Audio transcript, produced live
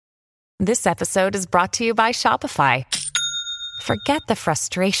This episode is brought to you by Shopify. Forget the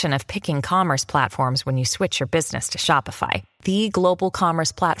frustration of picking commerce platforms when you switch your business to Shopify, the global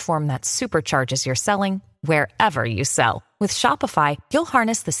commerce platform that supercharges your selling wherever you sell. With Shopify, you'll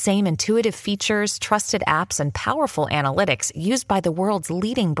harness the same intuitive features, trusted apps, and powerful analytics used by the world's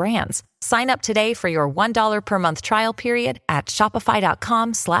leading brands. Sign up today for your $1 per month trial period at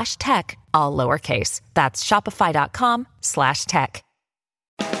shopify.com/tech, all lowercase. That's shopify.com/tech.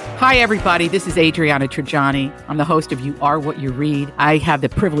 Hi, everybody. This is Adriana Trajani. I'm the host of You Are What You Read. I have the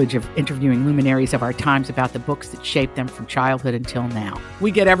privilege of interviewing luminaries of our times about the books that shaped them from childhood until now.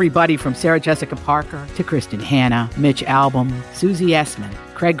 We get everybody from Sarah Jessica Parker to Kristen Hanna, Mitch Albom, Susie Essman,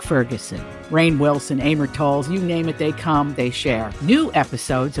 Craig Ferguson, Rainn Wilson, Amor Tolls, you name it, they come, they share. New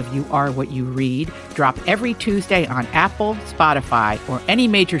episodes of You Are What You Read drop every Tuesday on Apple, Spotify, or any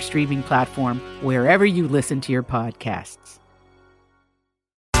major streaming platform wherever you listen to your podcasts.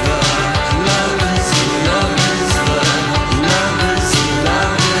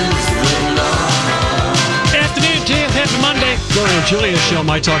 Gloria and Julia Show,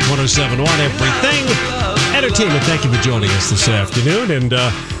 My Talk 107.1, everything entertainment. Thank you for joining us this afternoon. And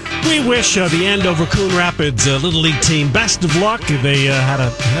we wish the Andover Coon Rapids Little League team best of luck. They had a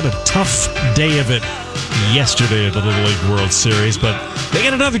tough day of it yesterday at the Little League World Series, but they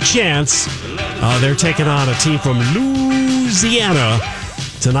get another chance. They're taking on a team from Louisiana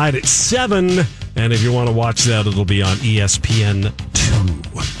tonight at 7. And if you want to watch that, it'll be on ESPN 2.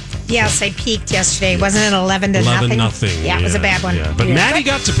 Yes, I peaked yesterday. Wasn't it 11 to nothing? 11-0. Yeah, it was a bad one. Yeah. But Maddie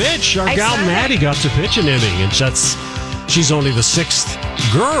got to pitch. Our gal Maddie got to pitch an inning, and she's only the 6th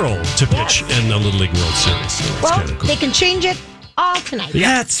girl to pitch in the Little League World Series. So well, cool. They can change it all tonight.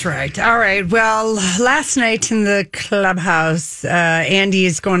 Yeah. That's right. All right. Well, last night in the clubhouse, Andy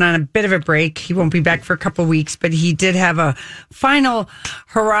is going on a bit of a break. He won't be back for a couple of weeks, but he did have a final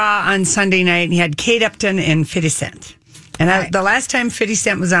hurrah on Sunday night, and he had Kate Upton and 50 Cent. And the last time 50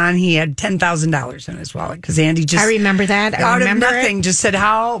 Cent was on, he had $10,000 in his wallet because Andy just... I remember that. Out of nothing, just said,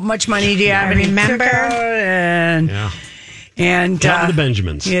 how much money do you have? I remember. And Count the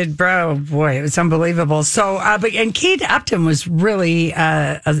Benjamins. Boy, it was unbelievable. So, and Kate Upton was really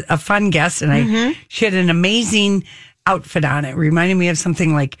a fun guest, and she had an amazing outfit on. It reminded me of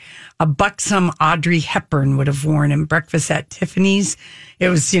something like a buxom Audrey Hepburn would have worn in Breakfast at Tiffany's. It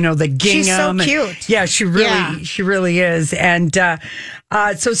was, the gingham. She's so cute. Yeah, she really is. And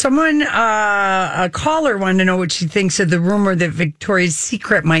so someone, a caller, wanted to know what she thinks of the rumor that Victoria's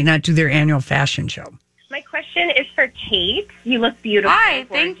Secret might not do their annual fashion show. My question is for Kate. You look beautiful. Hi,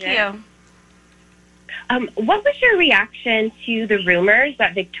 thank you. What was your reaction to the rumors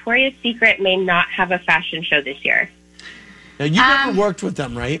that Victoria's Secret may not have a fashion show this year? Now, you never worked with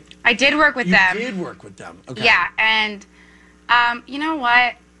them, right? I did work with them. You did work with them. Okay. Yeah, and you know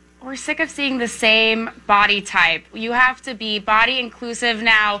what? We're sick of seeing the same body type. You have to be body inclusive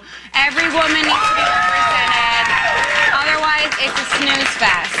now. Every woman needs to be represented. Otherwise, it's a snooze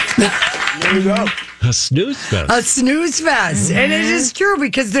fest. There you go. A snooze fest. A snooze fest. Mm-hmm. And it is true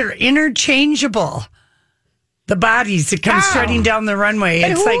because they're interchangeable. The bodies that come strutting down the runway.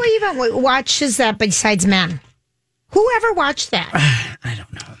 But who even watches that besides men? Who ever watched that? I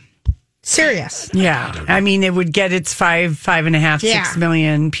don't know. Serious. Yeah. I mean, it would get its 5.5, 6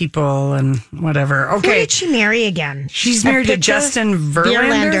 million people and whatever. Okay. Who did she marry again? She's married to Justin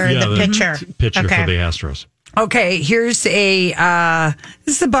Verlander. The pitcher. Pitcher for the Astros. Okay, here's this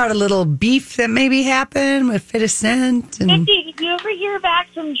is about a little beef that maybe happened with 50 Cent. Did you ever hear back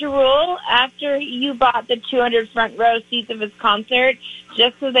from Jrue after you bought the 200 front row seats of his concert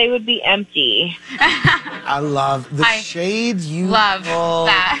just so they would be empty? I love the shade you love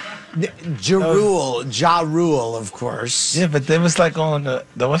that. Ja Rule, of course. Yeah, but they was like on the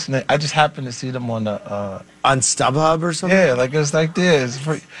wasn't it? I just happened to see them on the on StubHub or something. Yeah, like it was like this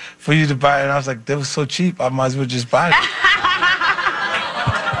for you to buy it, and I was like, they was so cheap, I might as well just buy it.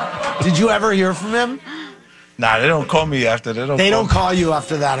 Did you ever hear from him? Nah, they don't call me after. They don't call you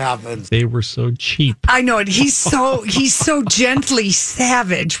after that happens. They were so cheap. I know it. He's so gently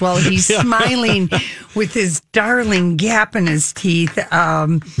savage while he's smiling with his darling gap in his teeth.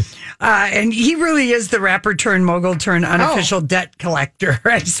 And he really is the rapper turned mogul turned unofficial debt collector.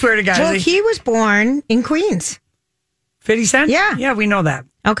 I swear to God. Well, he was born in Queens. 50 Cent? Yeah. Yeah, we know that.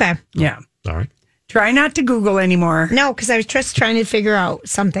 Okay. Yeah. All right. Try not to Google anymore. No, because I was just trying to figure out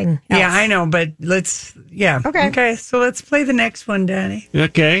something else. Yeah, I know, but Okay, so let's play the next one, Danny.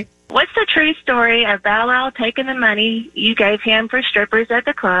 Okay. What's the true story of Bow Wow taking the money you gave him for strippers at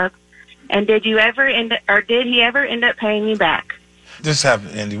the club? And did he ever end up paying you back? This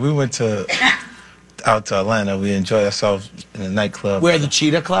happened, Andy. We went to out to Atlanta. We enjoyed ourselves in a nightclub. Where, the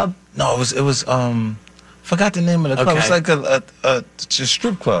Cheetah Club? No, it was forgot the name of the club. Okay. It's like a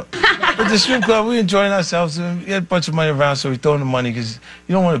strip club. At the strip club, we enjoying ourselves. And we had a bunch of money around, so we throwing the money because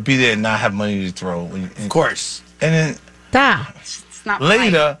you don't want to be there and not have money to throw. Of course. And then It's not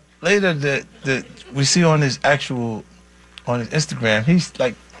later, we see on his Instagram, he's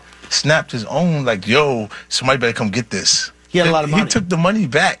like snapped his own, like, yo, somebody better come get this. He had a lot of money. He took the money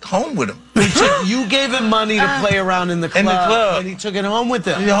back home with him. You gave him money to play around in the club. And he took it home with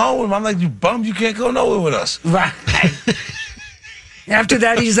him. Home with him. I'm like, you bum, you can't go nowhere with us. Right. After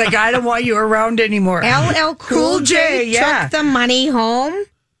that, he's like, I don't want you around anymore. LL Cool J took the money home.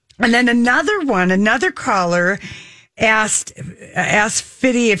 And then another caller asked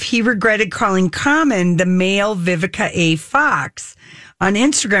Fitty if he regretted calling Common the male Vivica A. Fox on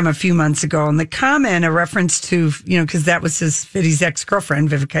Instagram a few months ago. And the comment, a reference to, because that was Fitty's ex-girlfriend,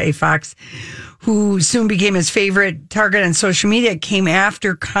 Vivica A. Fox, who soon became his favorite target on social media, came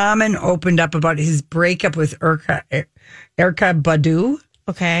after Common opened up about his breakup with Erykah Badu.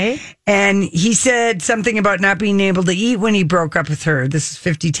 Okay. And he said something about not being able to eat when he broke up with her. This is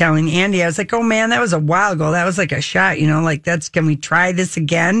 50 telling Andy. I was like, oh man, that was a while ago. That was like a shot, can we try this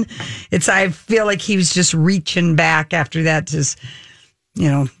again? I feel like he was just reaching back after that, just,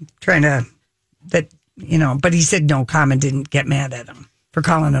 trying to, but he said no, Common didn't get mad at him for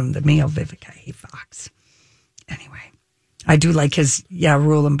calling him the male Vivica A. Fox. Anyway. I do like his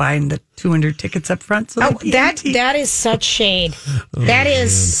rule in buying the 200 tickets up front. So that is such shade. That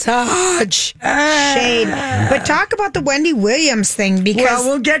is such shade. But talk about the Wendy Williams thing because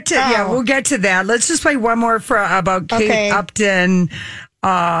we'll get to that. Let's just play one more about Kate Upton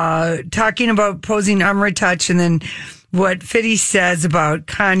talking about posing Umra Touch, and then what Fitty says about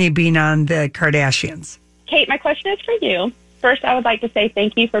Kanye being on the Kardashians. Kate, my question is for you. First, I would like to say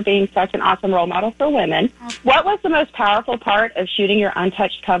thank you for being such an awesome role model for women. What was the most powerful part of shooting your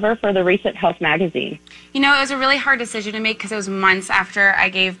untouched cover for the recent Health magazine? It was a really hard decision to make because it was months after I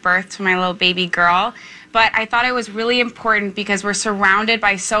gave birth to my little baby girl. But I thought it was really important because we're surrounded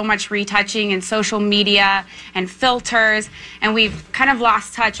by so much retouching and social media and filters, and we've kind of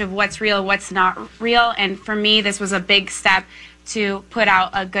lost touch of what's real and what's not real. And for me, this was a big step to put out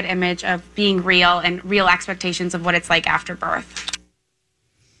a good image of being real and real expectations of what it's like after birth.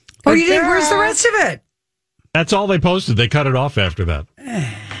 Oh, you didn't? Where's the rest of it? That's all they posted. They cut it off after that.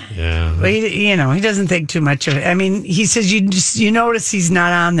 Yeah. Well, he doesn't think too much of it. I mean, he says you notice he's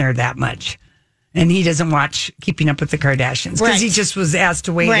not on there that much. And he doesn't watch Keeping Up with the Kardashians because he just was asked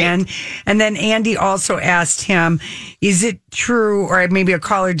to weigh in. And then Andy also asked him, is it true, or maybe a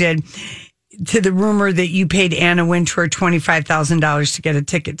caller did, to the rumor that you paid Anna Wintour $25,000 to get a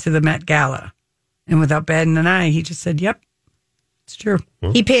ticket to the Met Gala? And without batting an eye, he just said, yep, it's true.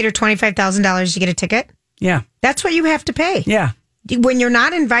 He paid her $25,000 to get a ticket? Yeah. That's what you have to pay. Yeah. When you're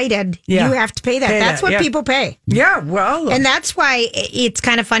not invited, you have to pay that. That's what people pay. Yeah, well. And that's why it's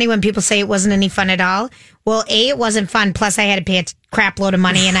kind of funny when people say it wasn't any fun at all. Well, A, it wasn't fun. Plus, I had to pay a crap load of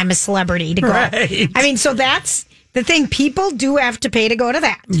money, and I'm a celebrity to go. Right. I mean, so that's the thing. People do have to pay to go to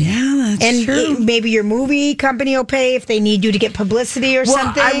that. Yeah, that's true. And maybe your movie company will pay if they need you to get publicity or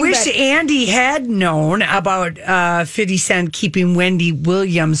something. I wish Andy had known about 50 Cent keeping Wendy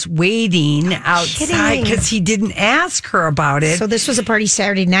Williams waiting outside because he didn't ask her about it. So this was a party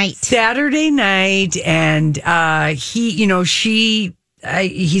Saturday night. And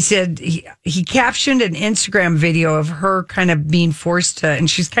he said he captioned an Instagram video of her kind of being forced to, and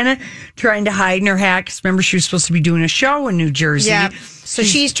she's kind of trying to hide in her hat because remember she was supposed to be doing a show in New Jersey. Yeah. So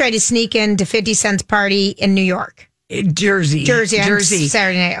she's trying to sneak into 50 Cent's party in New York. Jersey.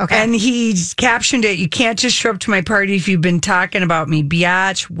 Saturday night. Okay. And he captioned it, you can't just show up to my party if you've been talking about me.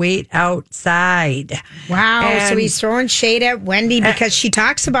 Biatch, wait outside. Wow. And so he's throwing shade at Wendy because she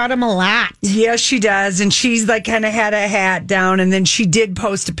talks about him a lot. Yes, she does. And she's like kind of had a hat down. And then she did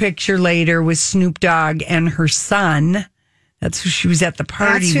post a picture later with Snoop Dogg and her son. That's who she was at the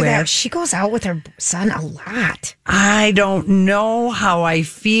party with. She goes out with her son a lot. I don't know how I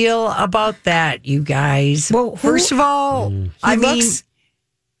feel about that, you guys. Well, first of all, mean,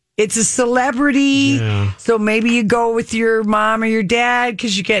 it's a celebrity, so maybe you go with your mom or your dad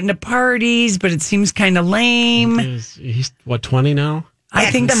because you get into parties, but it seems kind of lame. He's, 20 now? I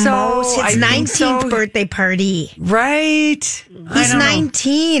think so. Most, his 19th birthday party. Right. He's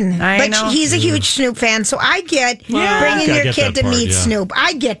 19. But he's a huge Snoop fan, so I get bringing your kid to meet Snoop.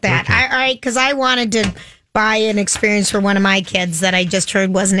 I get that. Okay. Because I wanted to buy an experience for one of my kids that I just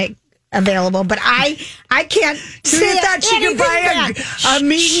heard wasn't available, but I can't So say you thought she could buy bad. a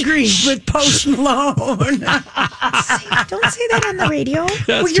meet and greet with Post Malone? Don't say that on the radio.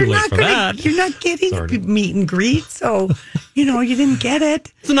 That's too late for that. You're not getting Sorry. a meet and greet, so you didn't get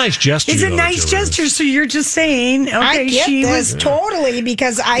it. It's a nice gesture. It's a though, nice Julia. gesture. So you're just saying, okay, I get she this was. totally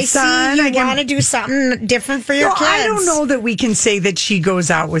because I Son, see I you can- want to do something different for your No, kids. I don't know that we can say that she goes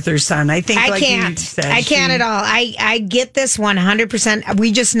out with her son. I think I like can't. you said, I can't at all. I get this 100%.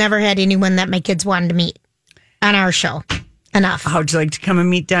 We just never had anyone that my kids wanted to meet on our show. Enough. How'd you like to come and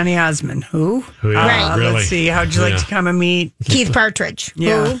meet Donny Osmond? Who? Yeah, really. Let's see. How'd you like to come and meet Keith Partridge.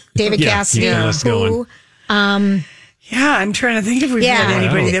 Yeah. Who? David Yeah, Cassidy. keep the list going. Who? Yeah, I'm trying to think if we've Yeah. had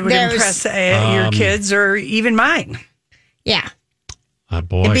anybody that would There's- impress your kids or even mine. Yeah.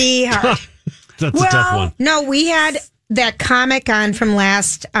 Boy. It'd be hard. That's a tough one. No, we had that comic on from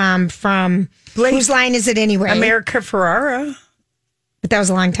last, from Whose Line Is It Anyway? America Ferrara. But that was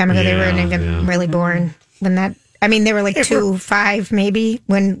a long time ago. They weren't even really born when that. I mean, they were like 2, 5 maybe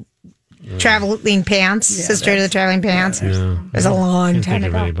when Traveling Pants, Sister to the Traveling Pants. Yeah. It was a long Can't time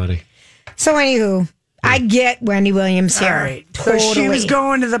think of ago. anybody. So anywho, I get Wendy Williams here. All right. Totally. So she was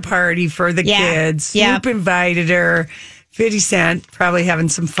going to the party for the Yeah. kids. Yep. Snoop invited her. 50 Cent probably having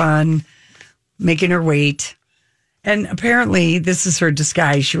some fun, making her wait. And apparently, this is her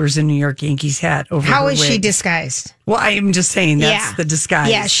disguise. She wears a New York Yankees hat over How her is she wig. disguised? Well, I am just saying that's the disguise.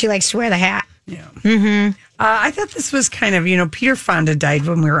 Yeah, she likes to wear the hat. Yeah. Mm-hmm. I thought this was kind of, Peter Fonda died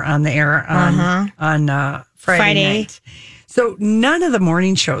when we were on the air on Friday night. So none of the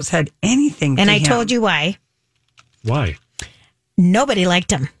morning shows had anything And to I him. told you why. Why? Nobody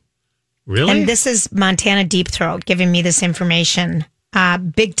liked him. Really? And this is Montana Deep Throat giving me this information.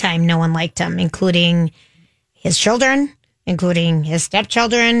 Big time, no one liked him, including his children, including his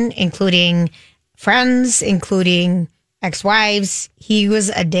stepchildren, including friends, including ex-wives. He was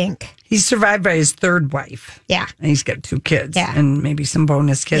a dink. He's survived by his third wife. Yeah. And he's got 2 kids. Yeah. And maybe some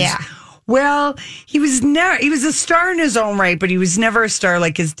bonus kids. Yeah. Well, he was a star in his own right, but he was never a star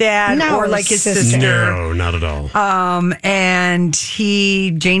like his dad No, or like his sister. sister. No, not at all. And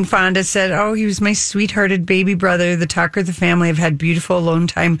Jane Fonda said, "Oh, he was my sweethearted baby brother, the talker of the family. I've had beautiful alone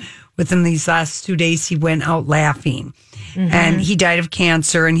time with him these last 2 days." He went out laughing. And he died of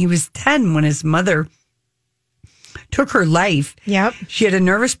cancer, and he was 10 when his mother took her life. Yep. She had a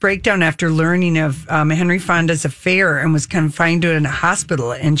nervous breakdown after learning of Henry Fonda's affair and was confined to a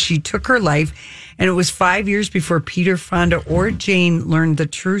hospital, and she took her life. And it was 5 years before Peter Fonda or Jane learned the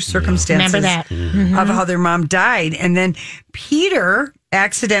true circumstances Remember that. of how their mom died. And then Peter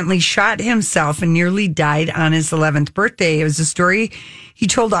accidentally shot himself and nearly died on his 11th birthday. It was a story he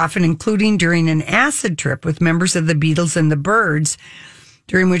told often, including during an acid trip with members of the Beatles and the Byrds,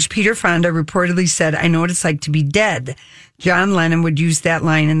 during which Peter Fonda reportedly said, "I know what it's like to be dead." John Lennon would use that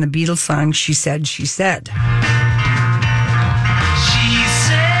line in the Beatles song, "She Said, She Said."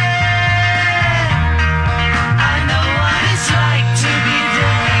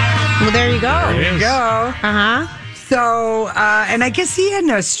 Well, there you go. There you Go. Uh-huh. So, and I guess he had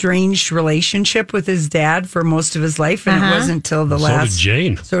an estranged relationship with his dad for most of his life, and it wasn't till the So last. did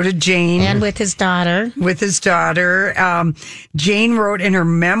Jane. So did Jane. And with his daughter. With his daughter. Jane wrote in her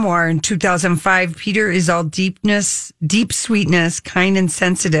memoir in 2005, "Peter is all deep sweetness, kind and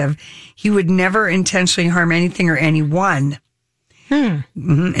sensitive. He would never intentionally harm anything or anyone. Mhm.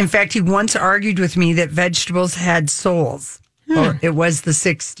 In fact, he once argued with me that vegetables had souls. Or it was the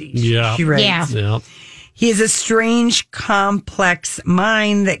 60s. Yeah. She writes. Yeah. Yeah. He has a strange, complex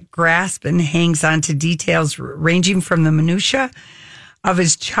mind that grasps and hangs on to details ranging from the minutia of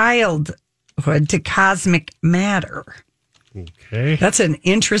his childhood to cosmic matter." Okay. That's an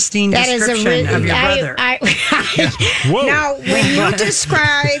interesting That is description of your brother. Whoa. Now, when you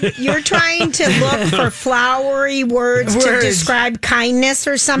describe, you're trying to look for flowery words to Words. describe kindness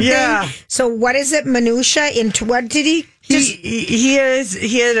or something. Yeah. So, what is it? Minutia? Into what did he? He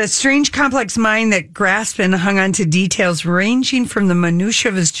had a strange, complex mind that grasped and hung on to details ranging from the minutia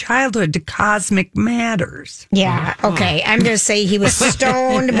of his childhood to cosmic matters. Yeah. Okay. I'm going to say he was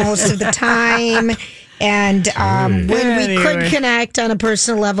stoned most of the time. And when we could connect on a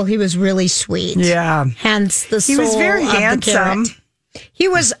personal level, he was really sweet. Yeah. Hence the soul He was very of the handsome. carrot. He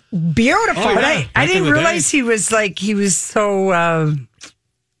was beautiful. Oh, But yeah. I Back in didn't the realize day. he was so,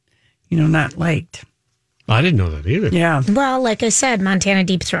 not liked. I didn't know that either. Yeah. Well, like I said, Montana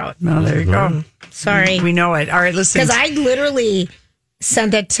Deep Throat. Well, there you go. Sorry. We know it. All right, listen. Because I literally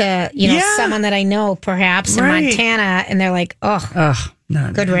sent it to, Yeah. someone that I know perhaps in Right. Montana, and they're like, oh, Ugh,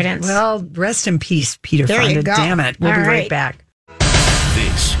 no. good riddance. Well, rest in peace, Peter There Fonda. you go. Damn it. We'll All be right right. back.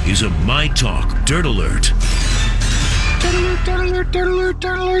 This is a My Talk Dirt Alert.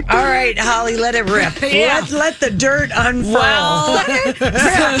 All right, Holly, let it rip. Yeah. Let the dirt unfurl. Well,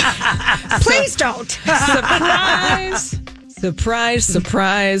 Please don't. Surprise. Surprise,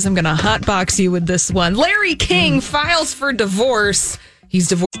 surprise. I'm going to hotbox you with this one. Larry King files for divorce. He's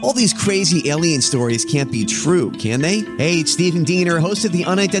divorced. All these crazy alien stories can't be true, can they? Hey, it's Stephen Diener, host of the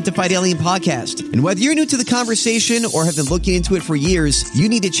Unidentified Alien Podcast. And whether you're new to the conversation or have been looking into it for years, you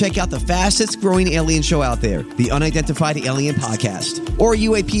need to check out the fastest growing alien show out there, the Unidentified Alien Podcast, or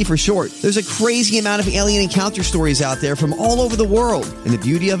UAP for short. There's a crazy amount of alien encounter stories out there from all over the world. And the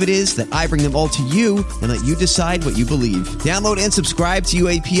beauty of it is that I bring them all to you and let you decide what you believe. Download and subscribe to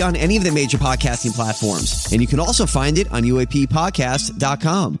UAP on any of the major podcasting platforms. And you can also find it on UAPpodcast.com.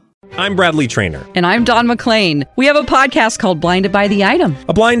 I'm Bradley Trainer. And I'm Don McClain. We have a podcast called Blinded by the Item.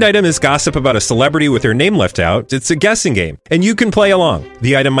 A blind item is gossip about a celebrity with their name left out. It's a guessing game, and you can play along.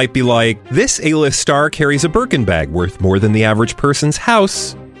 The item might be like, this A-list star carries a Birkin bag worth more than the average person's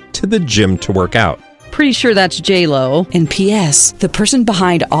house to the gym to work out. Pretty sure that's J-Lo. And P.S. the person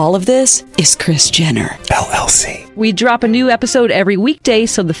behind all of this is Kris Jenner, LLC. We drop a new episode every weekday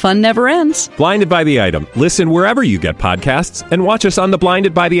so the fun never ends. Blinded by the Item. Listen wherever you get podcasts and watch us on the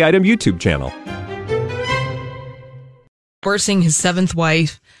Blinded by the Item YouTube channel. Divorcing his seventh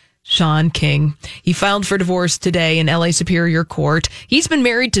wife, Sean King. He filed for divorce today in LA Superior Court. He's been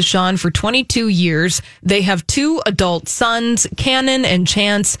married to Sean for 22 years. They have two adult sons, Cannon and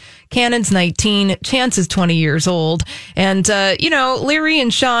Chance. Cannon's 19. Chance is 20 years old. And, Larry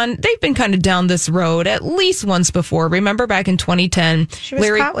and Sean, they've been kind of down this road at least once before. Remember back in 2010? She was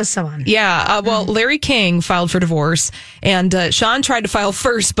caught with someone. Yeah. Larry King filed for divorce and Sean tried to file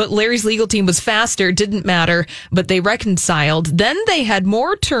first, but Larry's legal team was faster. Didn't matter, but they reconciled. Then they had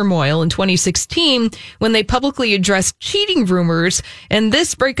more turmoil in 2016 when they publicly addressed cheating rumors. And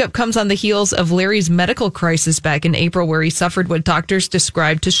this breakup comes on the heels of Larry's medical crisis back in April, where he suffered what doctors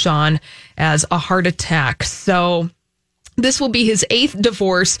described to Sean as a heart attack. So this will be his eighth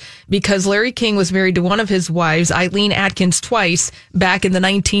divorce because Larry King was married to one of his wives, Eileen Atkins, twice back in the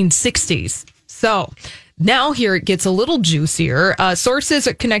 1960s. So now here it gets a little juicier. Sources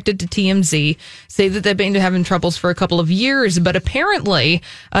connected to TMZ say that they've been having troubles for a couple of years, but apparently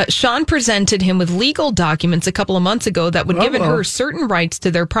Sean presented him with legal documents a couple of months ago that would give her certain rights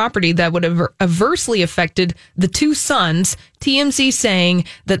to their property that would have adversely affected the two sons. TMZ saying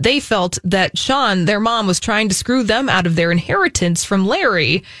that they felt that Sean, their mom, was trying to screw them out of their inheritance from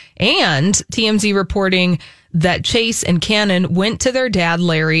Larry, and TMZ reporting that Chase and Cannon went to their dad,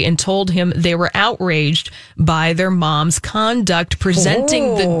 Larry, and told him they were outraged by their mom's conduct,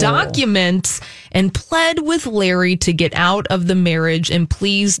 presenting the documents, and pled with Larry to get out of the marriage and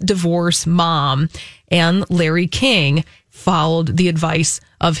please divorce mom. And Larry King followed the advice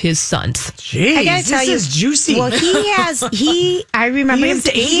of his sons. Jeez, I gotta tell you, is juicy. Well, I remember he him. is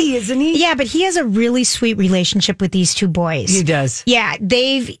 80, isn't he? Yeah, but he has a really sweet relationship with these two boys. He does. Yeah,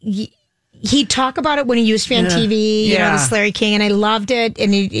 he'd talk about it when he used to be on TV, this Larry King, and I loved it.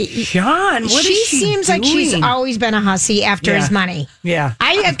 And Sean, what is she seems doing? like she's always been a hussy after his money. Yeah.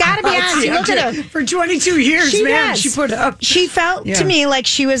 I've got to be honest. Look at her. For 22 years, she put up. She felt to me like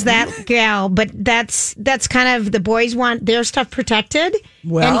she was that gal, but that's kind of, the boys want their stuff protected,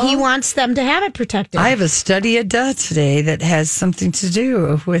 and he wants them to have it protected. I have a study at today that has something to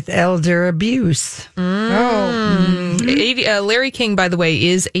do with elder abuse. Larry King, by the way,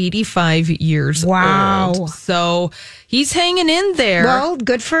 is 85 years old. So he's hanging in there. Well,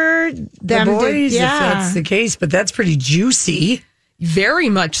 good for them. The boys, if that's the case, but that's pretty juicy. Very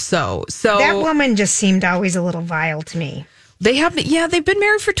much so. So that woman just seemed always a little vile to me. They've been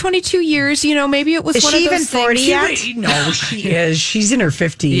married for 22 years. Maybe it was is one she of those even 40 things. yet? No, she is. She's in her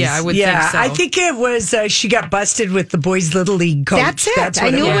 50s. Yeah, I would think so. I think it was she got busted with the boys' Little League coach. That's it. That's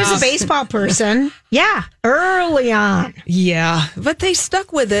I knew it was a baseball person. Yeah, early on. Yeah, but they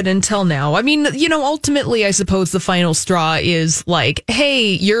stuck with it until now. I mean, ultimately, I suppose the final straw is like, hey,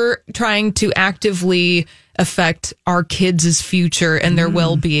 you're trying to actively affect our kids' future and their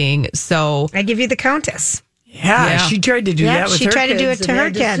well-being. So I give you the Countess. Yeah, she tried to do that with her kids. She tried to do it to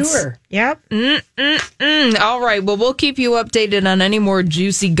her kids. Yep. All right. Well, we'll keep you updated on any more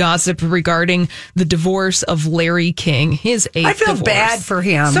juicy gossip regarding the divorce of Larry King, his eighth I feel divorce. bad for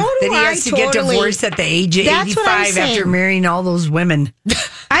him So do that he has to get divorced at the age of 85 after marrying all those women.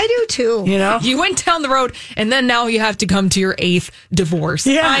 I I do too. You know? You went down the road, and then now you have to come to your 8th divorce.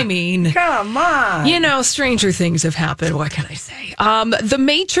 Yeah. I mean, come on. Stranger things have happened. What can I say? The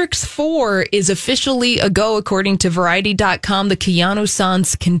Matrix 4 is officially a go, according to Variety.com. The Keanu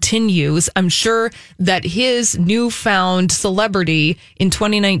Sans continues. I'm sure that his newfound celebrity in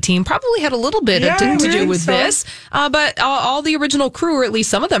 2019 probably had a little bit to do with this. But all the original crew, or at least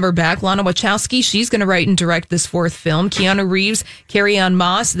some of them, are back. Lana Wachowski, she's going to write and direct this 4th film. Keanu Reeves, Carrie-Anne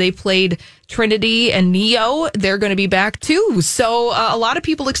Moss, they played Trinity and Neo. They're going to be back too. So a lot of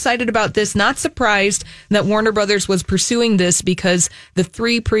people excited about this. Not surprised that Warner Brothers was pursuing this, because the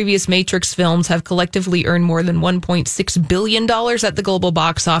 3 previous Matrix films have collectively earned more than $1.6 billion at the global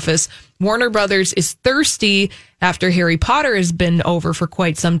box office. Warner Brothers is thirsty after Harry Potter has been over for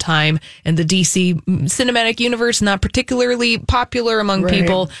quite some time, and the DC cinematic universe not particularly popular among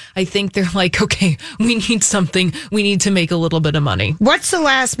people. I think they're like, okay, we need something. We need to make a little bit of money. What's the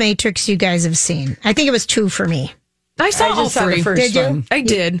last Matrix you guys have seen? I think it was 2 for me. I saw all 3. The first did you? one. I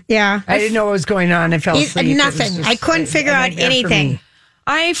did. Yeah. I didn't know what was going on. I fell asleep. Nothing. I couldn't figure out anything.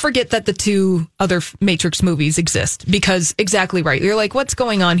 I forget that the 2 other Matrix movies exist, because exactly right. You're like, what's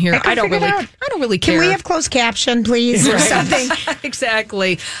going on here? I don't really care. Can we have closed caption, please, or something?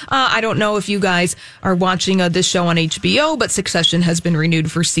 Exactly. I don't know if you guys are watching this show on HBO, but Succession has been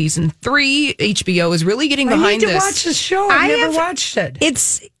renewed for season 3. HBO is really getting behind this. I need to watch the show. I've never watched it.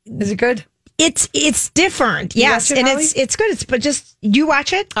 Is it good? It's different, yes, and it's good. But just you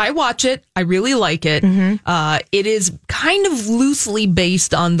watch it. I watch it. I really like it. It is kind of loosely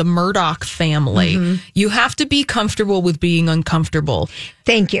based on the Murdoch family. You have to be comfortable with being uncomfortable.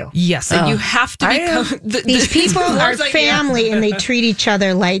 Thank you. Yes, and you have to be. These people are family, and they treat each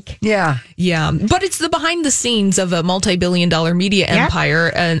other like yeah. But it's the behind the scenes of a multi-billion-dollar media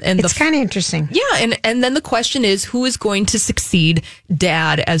empire, and it's kind of interesting. Yeah, and then the question is, who is going to succeed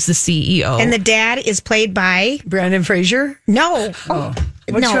Dad as the CEO? And the dad is played by Brandon Fraser. No.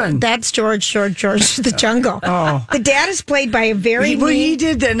 Which one? That's George the Jungle. The dad is played by a very he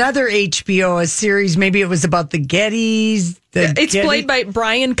did another HBO series. Maybe it was about the Gettys. It's played by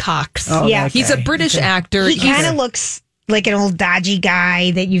Brian Cox. Yeah, he's a British actor. He kind of looks like an old dodgy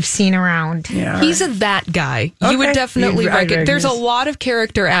guy that you've seen around. Yeah, he's that guy. You would definitely recognize. There's a lot of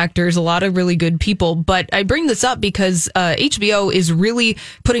character actors, a lot of really good people, but I bring this up because HBO is really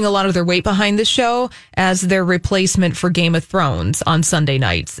putting a lot of their weight behind the show as their replacement for Game of Thrones on Sunday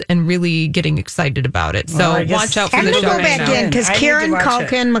nights, and really getting excited about it. So watch out for the show. I'm going to go back in because Kieran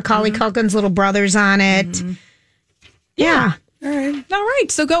Culkin, Macaulay Culkin's little brother's on it. Yeah. All right.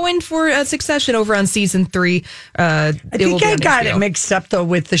 So go in for Succession over on season 3. I think I got it mixed up though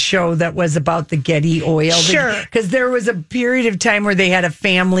with the show that was about the Getty oil. Sure, because there was a period of time where they had a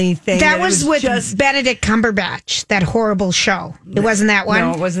family thing. That was with Benedict Cumberbatch. That horrible show. It wasn't that one.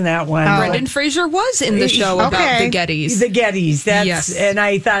 No, it wasn't that one. Brendan Fraser was in the show about the Gettys. The Gettys. Yes. And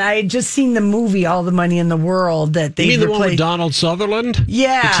I thought I had just seen the movie All the Money in the World that they. You mean the one with Donald Sutherland?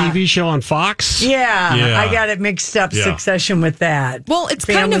 Yeah, the TV show on Fox. Yeah. I got it mixed up. Succession with that. Well, it's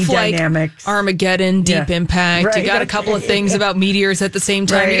family kind of dynamics. Like Armageddon, Deep Impact. Right, you got a couple of things about meteors at the same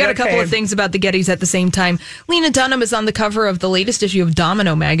time. You got a couple of things about the Gettys at the same time. Lena Dunham is on the cover of the latest issue of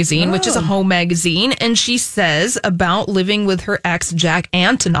Domino magazine, which is a home magazine, and she says about living with her ex, Jack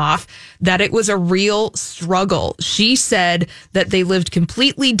Antonoff, that it was a real struggle. She said that they lived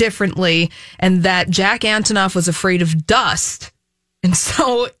completely differently and that Jack Antonoff was afraid of dust. And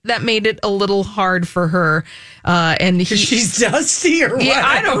so that made it a little hard for her. And she's dusty or what? Yeah,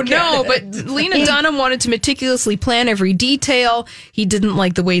 I don't know. But Lena Dunham wanted to meticulously plan every detail. He didn't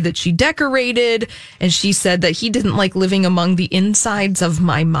like the way that she decorated. And she said that he didn't like living among the insides of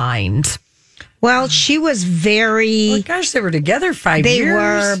my mind. Well, she was very... Well, gosh, they were together 5 years. They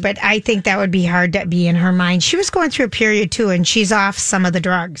were, but I think that would be hard to be in her mind. She was going through a period, too, and she's off some of the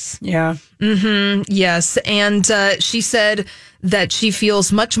drugs. Yeah. Yes. And she said that she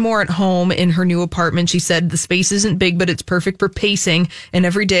feels much more at home in her new apartment. She said the space isn't big, but it's perfect for pacing. And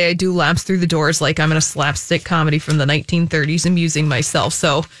every day I do laps through the doors like I'm in a slapstick comedy from the 1930s, amusing myself.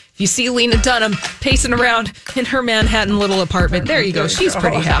 So if you see Lena Dunham pacing around in her Manhattan little apartment, there you go. She's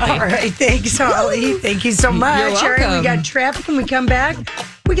pretty happy. All right. Thanks, Holly. Thank you so much. You're welcome. All right, we got traffic when we come back.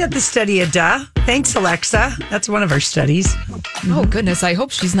 We got the study of duh. Thanks, Alexa. That's one of our studies. Oh, goodness. I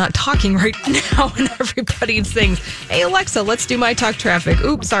hope she's not talking right now and everybody thinks, hey, Alexa, let's do My Talk Traffic.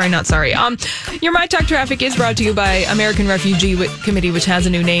 Oops, sorry, not sorry. Your My Talk Traffic is brought to you by American Refugee Committee, which has a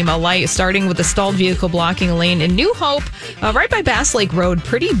new name, Alight, starting with a stalled vehicle blocking a lane in New Hope, right by Bass Lake Road,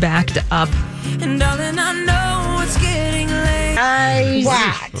 pretty backed up. And darling, I know it's getting late.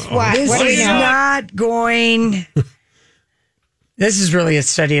 What? This is not going This is really a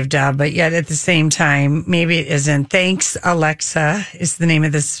study of duh, but yet at the same time, maybe it isn't. Thanks, Alexa, is the name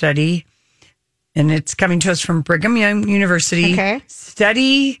of this study. And it's coming to us from Brigham Young University. Okay.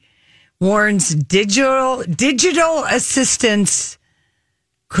 Study warns digital assistants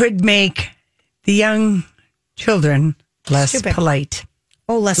could make the young children less Stupid. polite.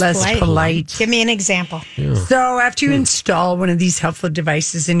 Oh, less polite. Give me an example. So after you install one of these helpful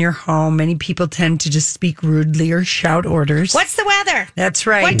devices in your home, many people tend to just speak rudely or shout orders. What's the weather? That's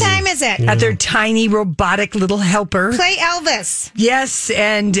right. What time is it? At their tiny robotic little helper. Play Elvis. Yes,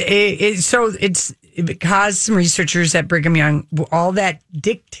 and it caused some researchers at Brigham Young, all that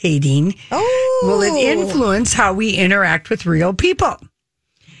dictating, will it influence how we interact with real people?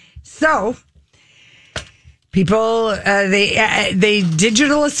 So, people, they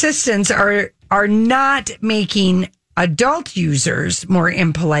digital assistants are not making adult users more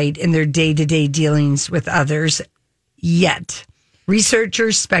impolite in their day-to-day dealings with others yet.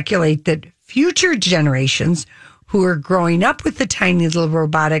 Researchers speculate that future generations who are growing up with the tiny little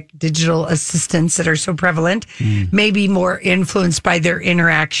robotic digital assistants that are so prevalent may be more influenced by their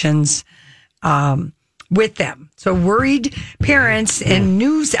interactions with them. So worried parents and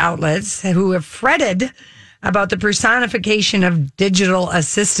news outlets who have fretted about the personification of digital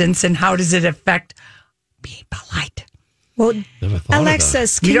assistants and how does it affect being polite. Well,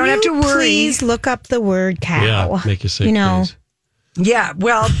 Alexis, can you don't have to worry. Please look up the word cow. Yeah, make you say please. Yeah,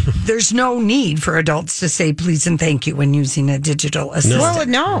 well, there's no need for adults to say please and thank you when using a digital assistant. Well,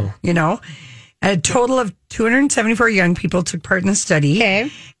 no. You know, a total of 274 young people took part in the study. Okay.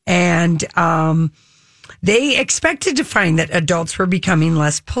 And they expected to find that adults were becoming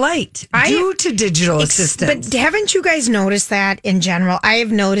less polite due to digital assistants. But haven't you guys noticed that in general? I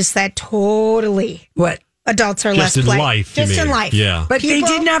have noticed that totally. What? Adults are Just less in polite. life, Just you in mean. life. Yeah. But they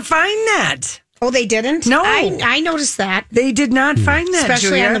did not find that. Oh, they didn't? No. I noticed that. They did not find that,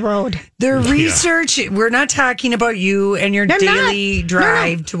 Especially Julia. on the road. The research, we're not talking about you and your daily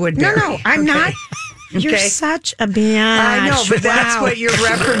drive to Woodbury. No, I'm not. You're Okay. such a bitch. I know, but that's Wow. what you're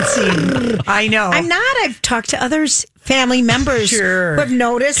referencing. I know. I'm not. I've talked to others, family members Sure. who have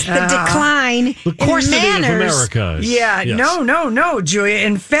noticed the decline The coarsity in of manners. America. Yeah, Yes. no, Julia.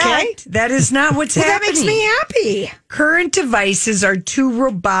 In fact, that is not what's Well, that happening. makes me happy. Current devices are too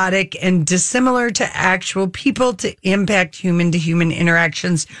robotic and dissimilar to actual people to impact human-to-human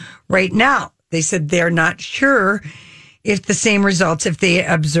interactions right now. They said they're not sure if the same results if they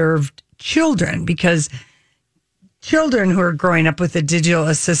observed children, because children who are growing up with a digital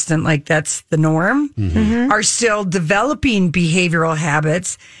assistant like that's the norm are still developing behavioral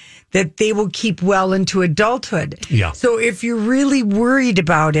habits that they will keep well into adulthood. Yeah. So if you're really worried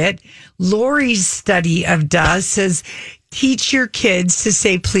about it, Lori's study of DUS says teach your kids to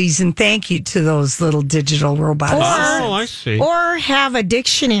say please and thank you to those little digital robots. Oh, I see. Or have a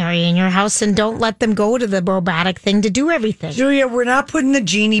dictionary in your house and don't let them go to the robotic thing to do everything. Julia, we're not putting the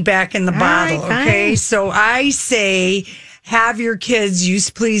genie back in the bottle, right, okay? fine. So I say have your kids use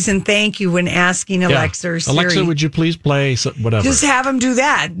please and thank you when asking Alexa or Siri. Alexa, would you please play whatever? Just have them do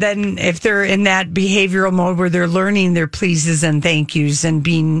that. Then if they're in that behavioral mode where they're learning their pleases and thank yous and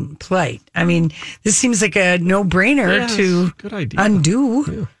being polite. I mean, this seems like a no-brainer to good idea.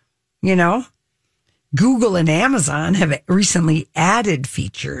 undo, you know? Google and Amazon have recently added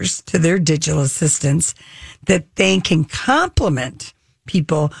features to their digital assistants that they can compliment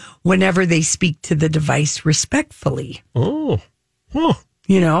people whenever they speak to the device respectfully. Oh. Huh.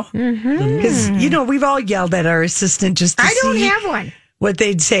 You know? Because, we've all yelled at our assistant just to I don't see have one. what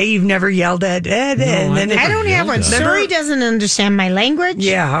they'd say. You've never yelled at Ed. and then I don't have one. Siri doesn't understand my language.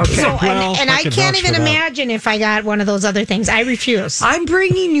 Yeah, okay. So, Well, and I I could can't vouch even for that. imagine if I got one of those other things. I refuse. I'm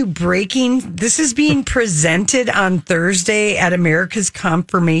bringing you breaking. This is being presented on Thursday at America's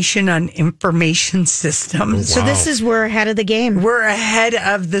Confirmation on Information Systems. So this is we're ahead of the game. We're ahead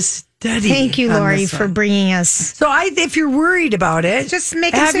of the study. Thank you, on Lori, this for one. bringing us. So if you're worried about it, Just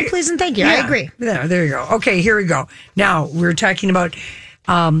make them say please and thank you. I agree. There you go. Okay, here we go. Now we're talking about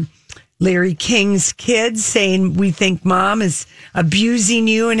Larry King's kids saying we think mom is abusing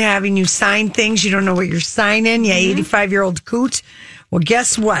you and having you sign things. You don't know what you're signing. Yeah, 85-year-old coot. Well,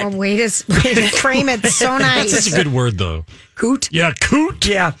 guess what? Oh, way to frame it so nice. That's such a good word, though. Coot? Yeah, coot.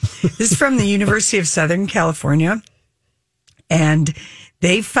 Yeah. This is from the University of Southern California. And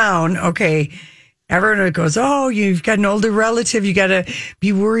they found, everyone goes, oh, you've got an older relative. You got to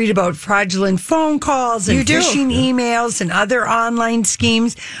be worried about fraudulent phone calls and phishing emails and other online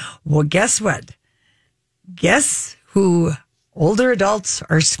schemes. Well, guess what? Guess who older adults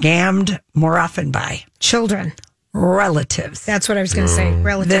are scammed more often by? Children. relatives. That's what I was going to say.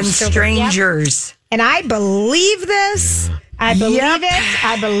 Relatives. Than children. strangers. Yep. And I believe this. I believe it.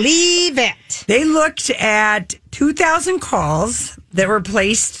 I believe it. They looked at 2,000 calls that were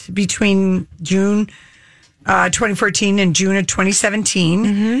placed between June 2014 and June of 2017.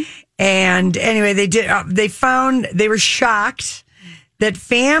 Mm-hmm. And anyway, they were shocked that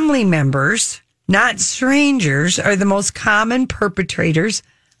family members, not strangers, are the most common perpetrators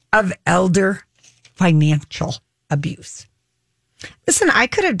of elder financial abuse. Listen, I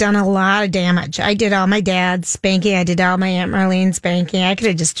could have done a lot of damage. I did all my dad's spanking. I did all my Aunt Marlene's spanking. I could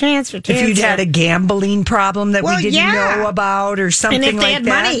have just transferred. If you'd had a gambling problem that we didn't know about or something like that. And if they had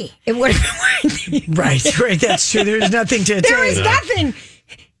money, it would have been Right, that's true. There's nothing to There is nothing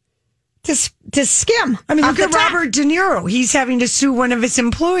to skim. I mean, look at Robert De Niro. He's having to sue one of his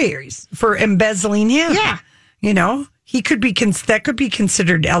employers for embezzling him. Yeah. You know? He could be that could be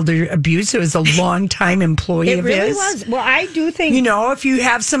considered elder abuse. It was a long-time employee of his. It really was. Well, I do think if you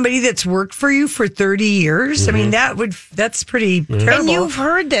have somebody that's worked for you for 30 years, I mean that's pretty terrible. And you've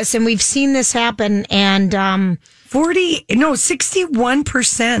heard this, and we've seen this happen. And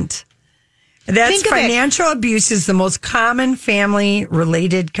 61%. That's financial abuse is the most common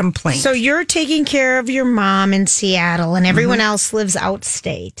family-related complaint. So you're taking care of your mom in Seattle, and everyone else lives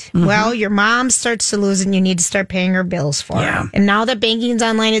outstate. Mm-hmm. Well, your mom starts to lose, and you need to start paying her bills for her. And now that banking's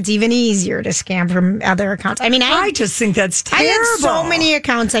online, it's even easier to scam from other accounts. I mean, I just think that's terrible. I had so many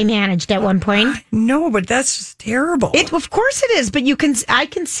accounts I managed at one point. No, but that's just terrible. Of course it is, but I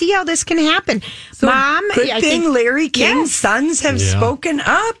can see how this can happen. So Mom, good thing Larry King's sons have spoken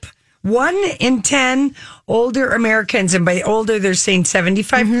up. 1 in 10 older Americans, and by older they're saying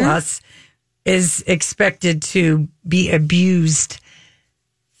 75 plus, is expected to be abused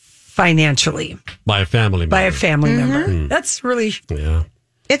financially by a family member. That's really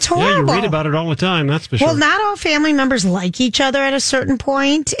it's horrible. Yeah, you read about it all the time. That's for sure. Well, not all family members like each other at a certain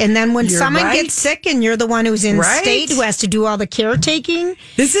point, and then when someone gets sick, and you're the one who's in state who has to do all the caretaking.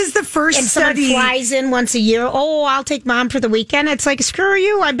 This is the first and study. Someone flies in once a year. Oh, I'll take mom for the weekend. It's like, screw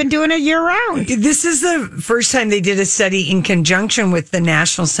you. I've been doing it year round. This is the first time they did a study in conjunction with the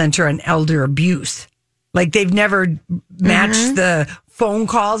National Center on Elder Abuse. Like they've never matched the phone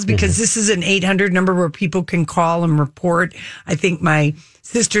calls because this is an 800 number where people can call and report. I think my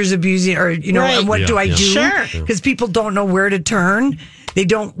sister's abusing, or and what do I do? Sure, because people don't know where to turn. They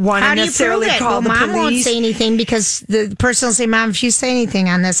don't want to necessarily call the police. Mom won't say anything because the person will say, "Mom, if you say anything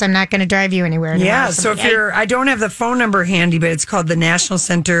on this, I'm not going to drive you anywhere." Yeah. So if I don't have the phone number handy, but it's called the National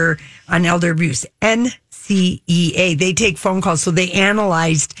Center on Elder Abuse, NCEA. They take phone calls, so they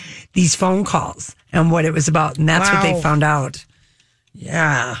analyzed these phone calls and what it was about, and that's what they found out.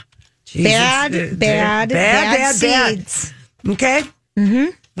 Yeah. Jesus. Bad seeds. Okay.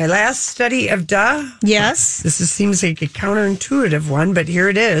 My last study of Yes. This seems like a counterintuitive one, but here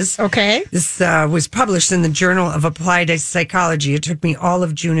it is. Okay. This was published in the Journal of Applied Psychology. It took me all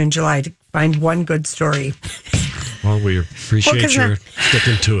of June and July to find one good story. Well, we appreciate your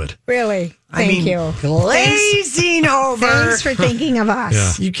sticking to it. Really? Thank you. Glazing over. Thanks for thinking of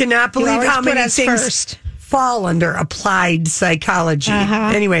us. Yeah. You cannot believe how many things fall under applied psychology.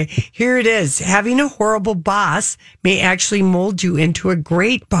 Anyway, here it is. Having a horrible boss may actually mold you into a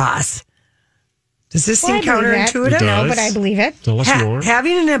great boss. Does this seem counterintuitive? No, but I believe it. Tell us more.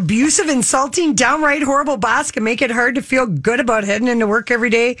 Having an abusive, insulting, downright horrible boss can make it hard to feel good about heading into work every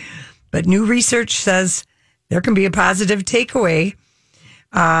day. But new research says there can be a positive takeaway.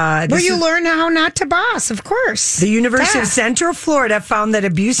 You learn how not to boss, of course. The University of Central Florida found that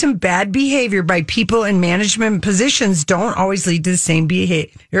abuse and bad behavior by people in management positions don't always lead to the same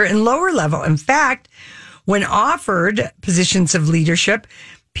behavior in lower level. In fact, when offered positions of leadership,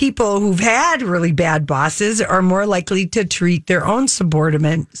 people who've had really bad bosses are more likely to treat their own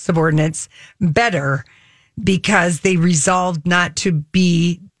subordinates better because they resolved not to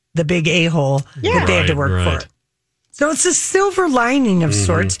be the big a-hole that they had to work for. So it's a silver lining of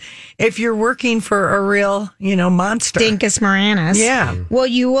sorts if you're working for a real, monster. Dinkus Moranis. Yeah. Well,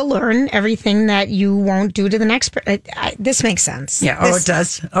 you will learn everything that you won't do to the next person. This makes sense. Yeah. It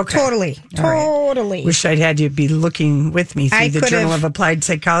does? Okay. Totally. Totally. Wish I'd had you be looking with me through the Journal of Applied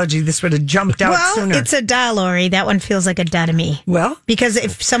Psychology. This would have jumped out sooner. Well, it's a duh, Lori. That one feels like a duh to me. Well? Because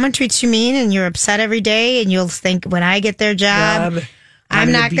if someone treats you mean and you're upset every day and you'll think, when I get their job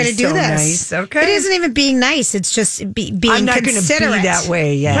I'm not going to do this. Nice. Okay. It isn't even being nice. It's just being considerate. I'm not going to be that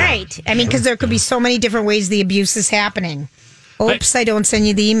way. Yeah. Right. I mean, because there could be so many different ways the abuse is happening. Oops, I don't send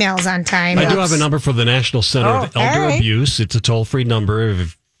you the emails on time. I do have a number for the National Center of Elder Abuse. It's a toll-free number.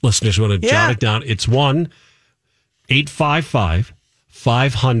 If listeners want to jot it down, it's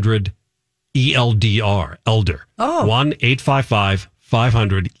 1-855-500-ELDER. ELDR, Elder. Oh.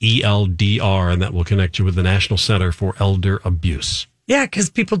 1-855-500-ELDR, and that will connect you with the National Center for Elder Abuse. Yeah, because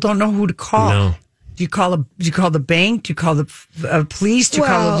people don't know who to call. No. Do you call the bank? Do you call the police? Do you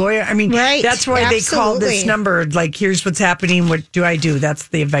call the lawyer? I mean, right, that's why they call this absolutely. number. Like, here's what's happening. What do I do? That's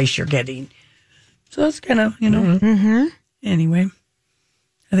the advice you're getting. So that's kind of, Mm-hmm. Anyway,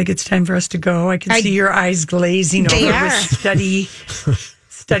 I think it's time for us to go. I can see your eyes glazing They over are. with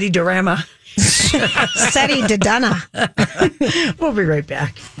study drama. Study Dodonna. We'll be right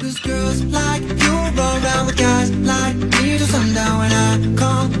back. Cause girls like you run around with guys like me till sundown. When I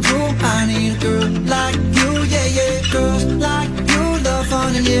come through, I need a girl like you, yeah, yeah. Girls like you love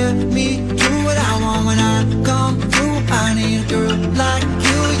fun and yeah, me do what I want. When I come through, I need a girl like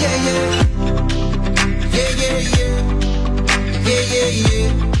you, yeah, yeah. Yeah, yeah, yeah. Yeah, yeah,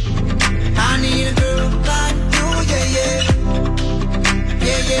 yeah. I need a girl like you, yeah, yeah.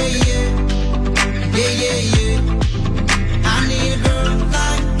 Yeah, yeah, yeah. Yeah, yeah, yeah. I need a girl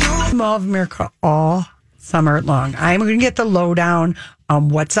like you. Mall of America all summer long. I'm going to get the lowdown on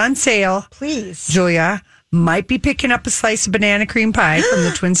what's on sale. Please. Julia might be picking up a slice of banana cream pie from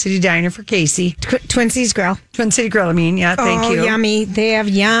the Twin City Diner for Casey. Twin Cities Grill. Twin City Grill, I mean. Yeah, thank you. Yummy. They have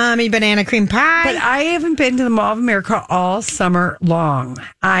yummy banana cream pie. But I haven't been to the Mall of America all summer long.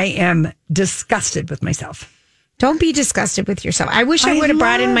 I am disgusted with myself. Don't be disgusted with yourself. I wish I would have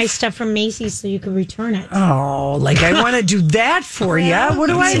brought in my stuff from Macy's so you could return it. Oh, like I want to do that for you. What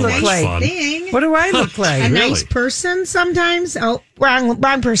do I look like? What do I look like? A nice person sometimes. Oh, wrong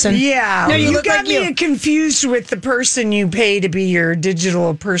person. Yeah. No, you you look got like me you. confused with the person you pay to be your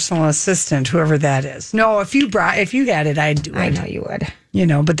digital personal assistant, whoever that is. No, if you had it, I'd do it. I know you would.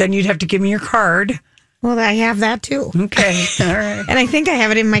 But then you'd have to give me your card. Well, I have that too. Okay. All right. And I think I have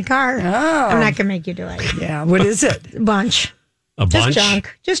it in my car. Oh. I'm not going to make you do it. Yeah. What is it? Bunch. A bunch?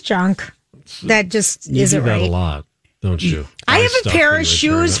 Just junk. That just You isn't do that right. a lot, don't you? I Buy have a stuff pair and of return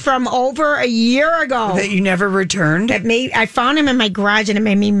shoes it. from over a year ago That you never returned? I found them in my garage and it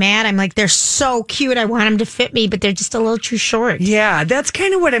made me mad. I'm like, they're so cute. I want them to fit me, but they're just a little too short. Yeah, that's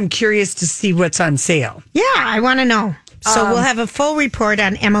kind of what I'm curious to see what's on sale. Yeah, I want to know. So we'll have a full report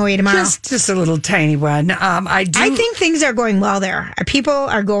on MOA tomorrow. Just a little tiny one. I think things are going well there. People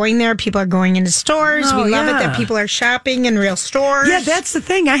are going there. People are going into stores. Oh, we love it yeah. that people are shopping in real stores. Yeah, that's the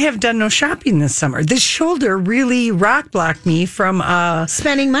thing. I have done no shopping this summer. This shoulder really rock blocked me from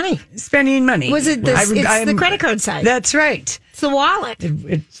spending money. Was it this? It's the credit card side. That's right. It's the wallet.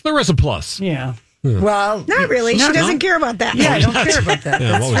 It's the Risa Plus. Yeah. Well, not really. She doesn't care about that. Yeah, I don't care about that.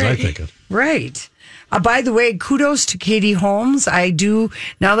 Yeah, That's what was I right. thinking? Right. By the way, kudos to Katie Holmes.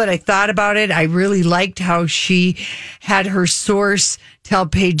 Now that I thought about it, I really liked how she had her source tell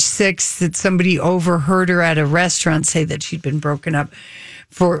Page Six that somebody overheard her at a restaurant say that she'd been broken up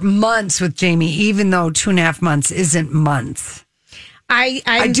for months with Jamie, even though 2.5 months isn't months.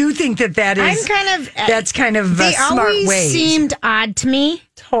 I do think that's kind of they a smart always way. seemed odd to me.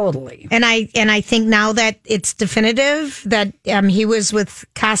 Totally. And I think now that it's definitive that he was with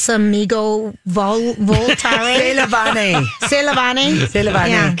Casamigo Voltare. Celavane.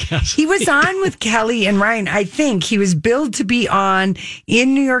 Yeah. He was on with Kelly and Ryan. I think he was billed to be on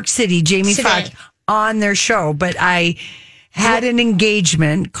in New York City, Jamie Foxx, on their show. But I had an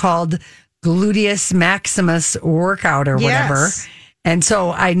engagement called Gluteus Maximus Workout or whatever. Yes. And so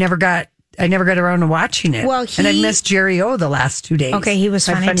I never got around to watching it. Well, and I missed Jerry O the last 2 days. Okay, he was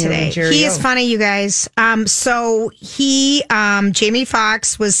funny today. He is funny, you guys. So Jamie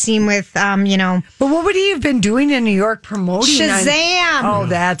Foxx was seen with, But what would he have been doing in New York promoting? Shazam! Oh,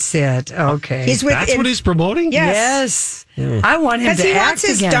 that's it. Okay. That's what he's promoting? Yes. I want him to because he wants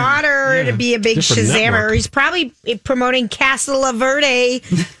his again. daughter to be a big Different Shazammer. network. He's probably promoting Casa La Verde,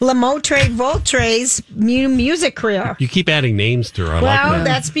 La Motre Voltre's music career. You keep adding names to her. I like Well, that.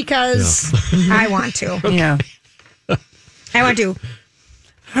 that's because I want to. Yeah. I want to.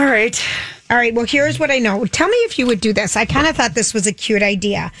 All right. Well, here's what I know. Tell me if you would do this. I kind of thought this was a cute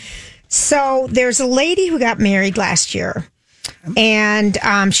idea. So there's a lady who got married last year, and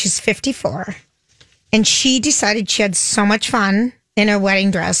she's 54. And she decided she had so much fun in her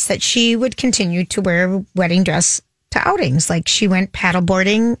wedding dress that she would continue to wear a wedding dress to outings. Like she went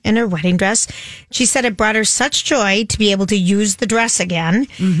paddleboarding in her wedding dress. She said it brought her such joy to be able to use the dress again.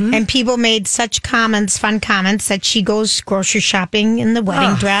 Mm-hmm. And people made such fun comments that she goes grocery shopping in the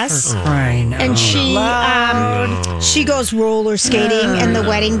wedding dress. And she goes roller skating in the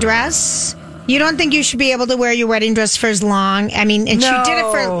wedding dress. You don't think you should be able to wear your wedding dress for as long? I mean, and she did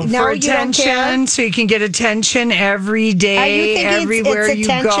it for you don't care? attention, so you can get attention every day, Are you thinking everywhere it's you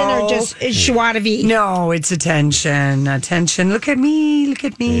attention go. or just joie de vivre? No, it's attention. Attention. Look at me. Look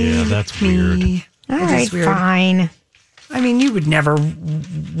at me. Yeah, that's weird. All right, fine. I mean, you would never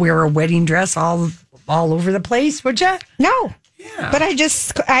wear a wedding dress all over the place, would you? No. Yeah. But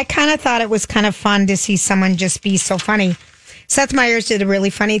I kind of thought it was kind of fun to see someone just be so funny. Seth Meyers did a really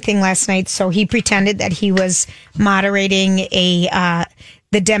funny thing last night. So he pretended that he was moderating the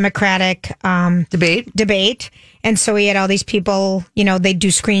Democratic debate. And so he had all these people, they'd do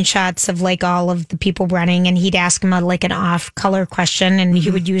screenshots of like all of the people running, and he'd ask them an off-color question, and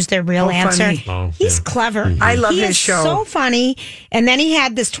he would use their real answer. He's clever. Mm-hmm. I love his show. So funny. And then he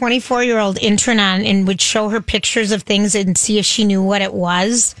had this 24-year-old intern on and would show her pictures of things and see if she knew what it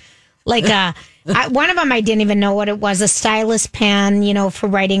was. Like one of them I didn't even know what it was, a stylus pen, for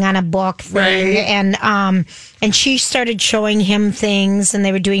writing on a book thing. Right. And she started showing him things, and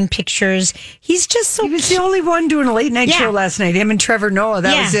they were doing pictures. He's just so... He was the only one doing a late night show last night. Him and Trevor Noah.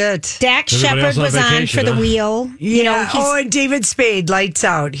 That was it. Dax Shepard was on for the wheel. Yeah. And David Spade, Lights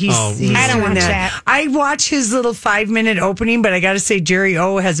Out. He's I don't watch that. I watch his little 5-minute opening, but I got to say Jerry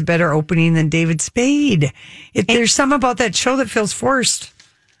O has a better opening than David Spade. There's some about that show that feels forced.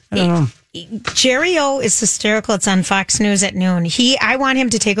 I don't know. Jerry O is hysterical. It's on Fox News at noon. I want him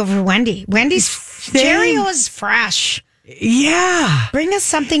to take over for Wendy. Jerry O is fresh. Yeah. Bring us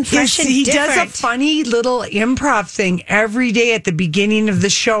something fresh and he different. does a funny little improv thing every day at the beginning of the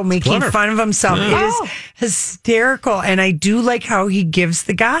show, making fun of himself. Yeah. It is hysterical. And I do like how he gives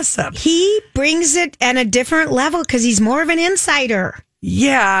the gossip. He brings it at a different level because he's more of an insider.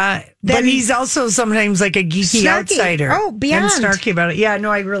 Yeah, but he's also sometimes like a geeky outsider. Oh, beyond. And snarky about it. Yeah, no,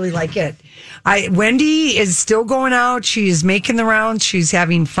 I really like it. Wendy is still going out. She is making the rounds. She's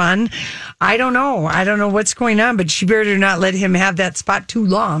having fun. I don't know what's going on, but she better not let him have that spot too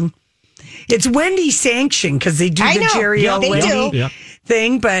long. It's Wendy sanctioned because they do the Jerry O. Wendy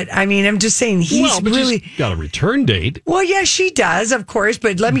thing. But I mean, I'm just saying he's really she's got a return date. Well, yeah, she does, of course.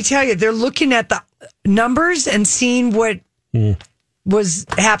 But let me tell you, they're looking at the numbers and seeing what was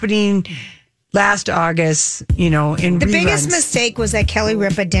happening last August, in the reruns. biggest mistake was that Kelly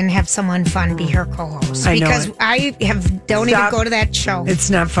Ripa didn't have someone fun be her co-host. Because I don't even go to that show. It's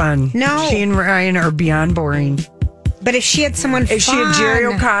not fun. No. She and Ryan are beyond boring. But if she had someone fun. If she had Jerry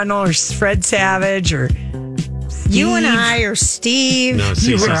O'Connell or Fred Savage or Steve. You and I or Steve. No,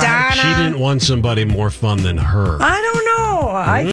 see, Donna. she didn't want somebody more fun than her. I don't know.